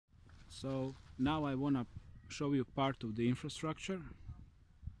So now I want to show you part of the infrastructure.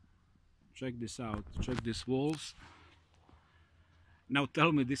 Check this out, check these walls. Now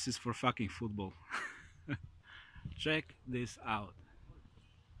tell me this is for fucking football. Check this out.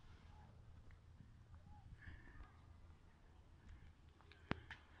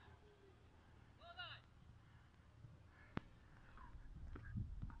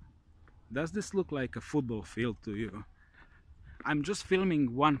 Does this look like a football field to you? I'm just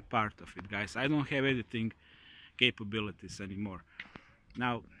filming one part of it, guys. I don't have editing capabilities anymore.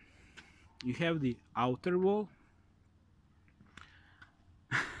 Now, you have the outer wall.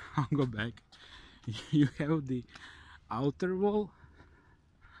 I'll go back. You have the outer wall.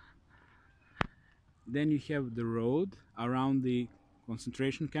 Then you have the road around the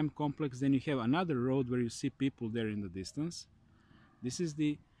concentration camp complex. Then you have another road where you see people there in the distance. This is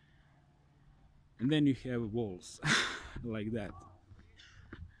the... And then you have walls like that.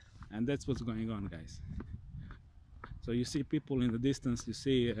 And that's what's going on, guys. So you see people in the distance, you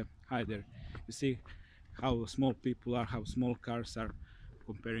see, hi there, you see how small people are, how small cars are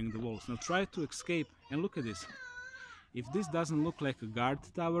comparing the walls. Now try to escape and look at this. If this doesn't look like a guard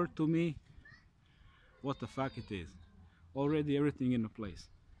tower to me, what the fuck it is? Already everything in a place.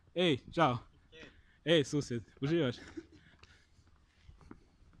 Hey, ciao. Hey, susjed, uživaš?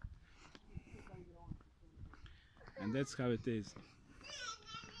 And that's how it is.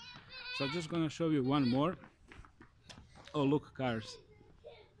 So I'm just gonna show you one more. Oh, look, cars.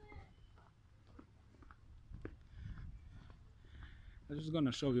 I'm just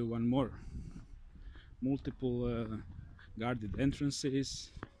gonna show you one more. Multiple guarded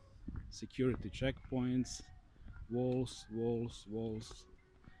entrances, security checkpoints, walls, walls, walls.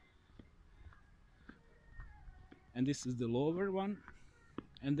 And this is the lower one.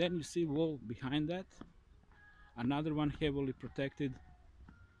 And then you see wall behind that. Another one heavily protected.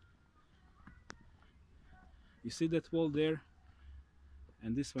 You see that wall there,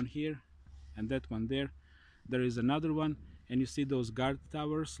 and this one here, and that one there. There is another one, and you see those guard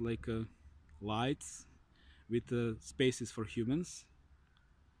towers like lights with spaces for humans.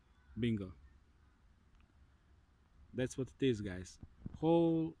 Bingo. That's what it is, guys.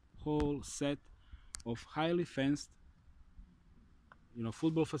 Whole set of highly fenced,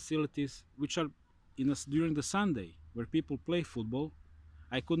 football facilities, which are during the Sunday where people play football.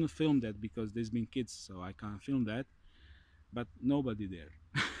 I couldn't film that because there's been kids, so I can't film that, but nobody there.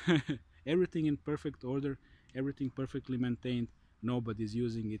 Everything in perfect order, everything perfectly maintained, nobody's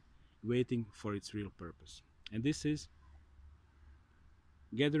using it, waiting for its real purpose. And this is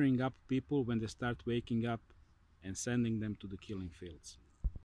gathering up people when they start waking up and sending them to the killing fields.